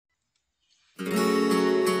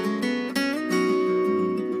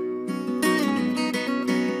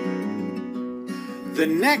The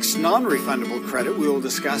next non-refundable credit we will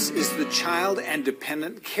discuss is the Child and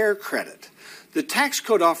Dependent Care Credit. The tax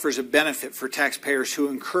code offers a benefit for taxpayers who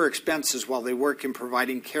incur expenses while they work in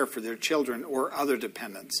providing care for their children or other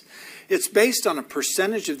dependents. It's based on a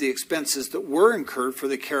percentage of the expenses that were incurred for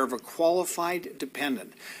the care of a qualified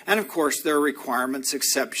dependent. And of course, there are requirements,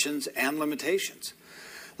 exceptions, and limitations.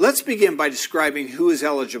 Let's begin by describing who is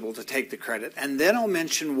eligible to take the credit, and then I'll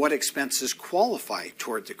mention what expenses qualify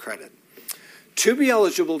toward the credit. To be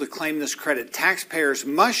eligible to claim this credit, taxpayers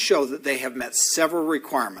must show that they have met several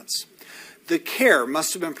requirements. The care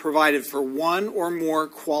must have been provided for one or more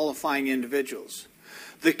qualifying individuals.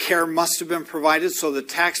 The care must have been provided so the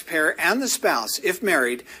taxpayer and the spouse, if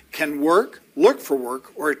married, can work, look for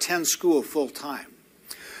work, or attend school full-time.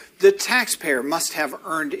 The taxpayer must have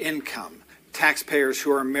earned income. Taxpayers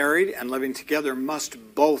who are married and living together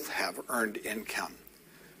must both have earned income.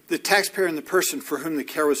 The taxpayer and the person for whom the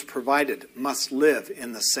care was provided must live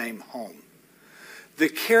in the same home. The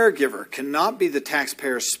caregiver cannot be the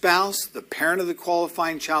taxpayer's spouse, the parent of the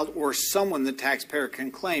qualifying child, or someone the taxpayer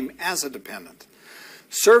can claim as a dependent.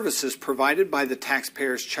 Services provided by the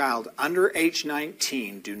taxpayer's child under age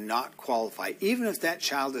 19 do not qualify, even if that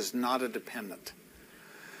child is not a dependent.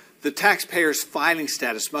 The taxpayer's filing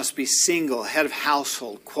status must be single, head of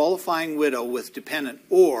household, qualifying widow with dependent,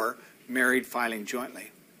 or married filing jointly.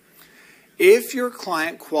 If your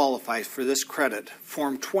client qualifies for this credit,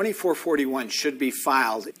 Form 2441 should be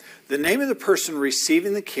filed. The name of the person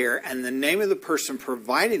receiving the care and the name of the person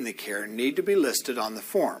providing the care need to be listed on the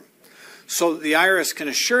form. So that the IRS can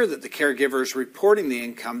assure that the caregiver is reporting the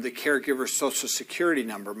income, the caregiver's Social Security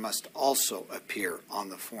number must also appear on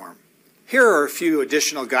the form. Here are a few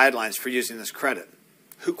additional guidelines for using this credit.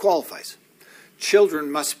 Who qualifies?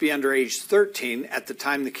 Children must be under age 13 at the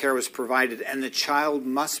time the care was provided, and the child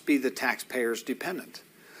must be the taxpayer's dependent.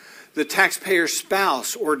 The taxpayer's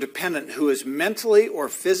spouse or dependent who is mentally or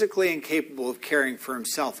physically incapable of caring for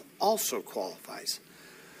himself also qualifies.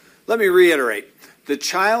 Let me reiterate. The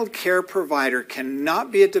child care provider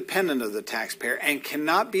cannot be a dependent of the taxpayer and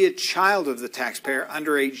cannot be a child of the taxpayer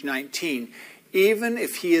under age 19, even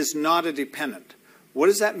if he is not a dependent. What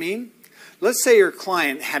does that mean? Let's say your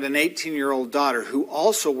client had an 18-year-old daughter who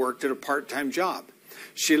also worked at a part-time job.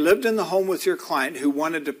 She lived in the home with your client who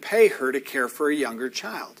wanted to pay her to care for a younger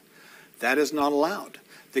child. That is not allowed.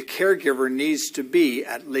 The caregiver needs to be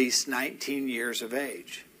at least 19 years of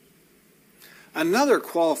age. Another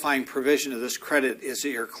qualifying provision of this credit is that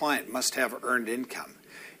your client must have earned income.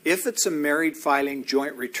 If it's a married filing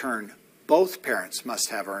joint return, both parents must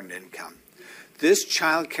have earned income. This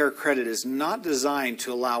child care credit is not designed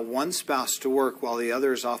to allow one spouse to work while the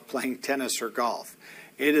other is off playing tennis or golf.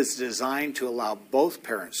 It is designed to allow both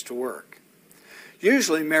parents to work.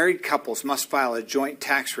 Usually, married couples must file a joint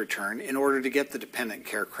tax return in order to get the dependent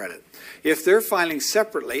care credit. If they're filing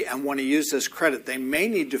separately and want to use this credit, they may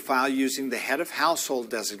need to file using the head of household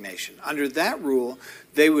designation. Under that rule,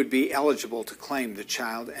 they would be eligible to claim the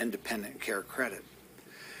child and dependent care credit.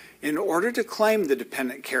 In order to claim the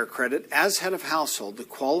dependent care credit as head of household, the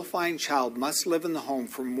qualifying child must live in the home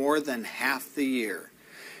for more than half the year.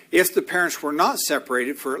 If the parents were not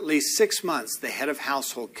separated for at least 6 months, the head of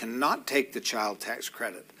household cannot take the child tax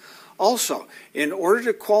credit. Also, in order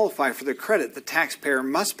to qualify for the credit, the taxpayer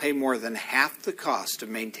must pay more than half the cost of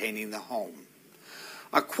maintaining the home.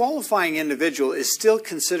 A qualifying individual is still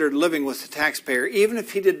considered living with the taxpayer even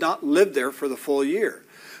if he did not live there for the full year.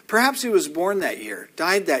 Perhaps he was born that year,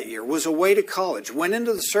 died that year, was away to college, went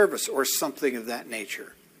into the service, or something of that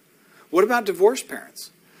nature. What about divorced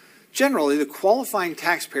parents? Generally, the qualifying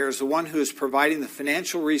taxpayer is the one who is providing the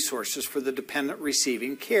financial resources for the dependent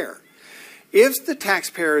receiving care. If the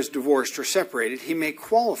taxpayer is divorced or separated, he may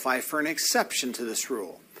qualify for an exception to this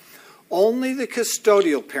rule. Only the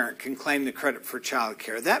custodial parent can claim the credit for child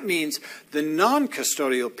care. That means the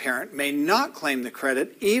non-custodial parent may not claim the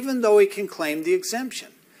credit even though he can claim the exemption.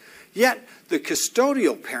 Yet, the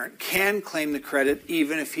custodial parent can claim the credit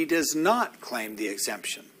even if he does not claim the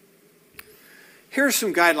exemption. Here are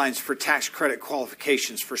some guidelines for tax credit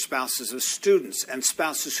qualifications for spouses of students and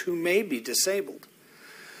spouses who may be disabled.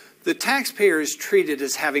 The taxpayer is treated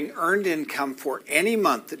as having earned income for any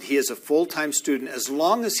month that he is a full-time student as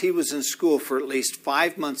long as he was in school for at least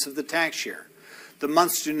 5 months of the tax year. The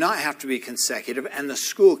months do not have to be consecutive, and the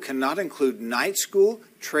school cannot include night school,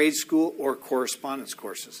 trade school, or correspondence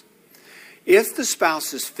courses. If the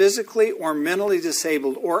spouse is physically or mentally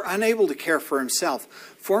disabled or unable to care for himself,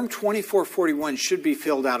 Form 2441 should be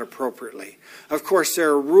filled out appropriately. Of course, there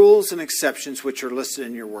are rules and exceptions which are listed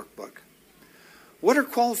in your workbook. What are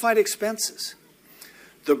qualified expenses?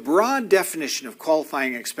 The broad definition of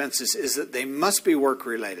qualifying expenses is that they must be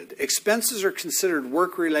work-related. Expenses are considered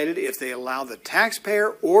work-related if they allow the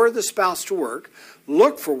taxpayer or the spouse to work,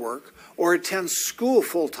 look for work, or attend school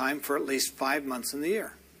full-time for at least 5 months in the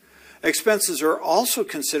year. Expenses are also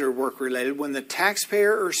considered work-related when the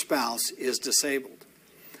taxpayer or spouse is disabled.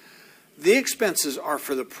 The expenses are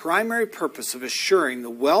for the primary purpose of assuring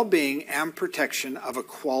the well-being and protection of a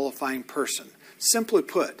qualifying person. Simply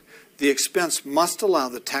put, the expense must allow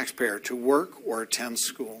the taxpayer to work or attend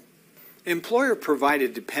school.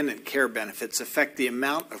 Employer-provided dependent care benefits affect the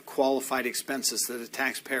amount of qualified expenses that a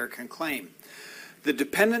taxpayer can claim. The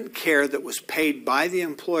dependent care that was paid by the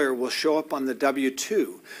employer will show up on the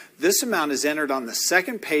W-2. This amount is entered on the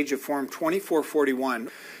second page of Form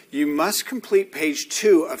 2441. You must complete page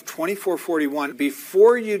 2 of 2441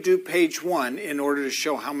 before you do page 1 in order to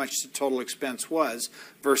show how much the total expense was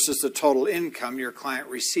versus the total income your client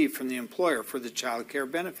received from the employer for the child care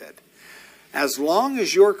benefit. As long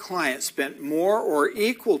as your client spent more or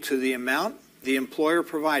equal to the amount the employer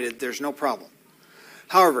provided, there's no problem.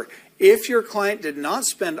 However, if your client did not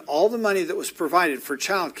spend all the money that was provided for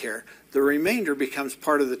child care, the remainder becomes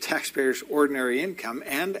part of the taxpayer's ordinary income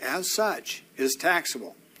and, as such, is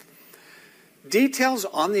taxable. Details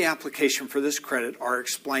on the application for this credit are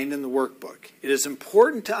explained in the workbook. It is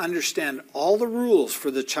important to understand all the rules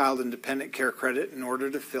for the child and dependent care credit in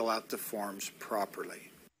order to fill out the forms properly.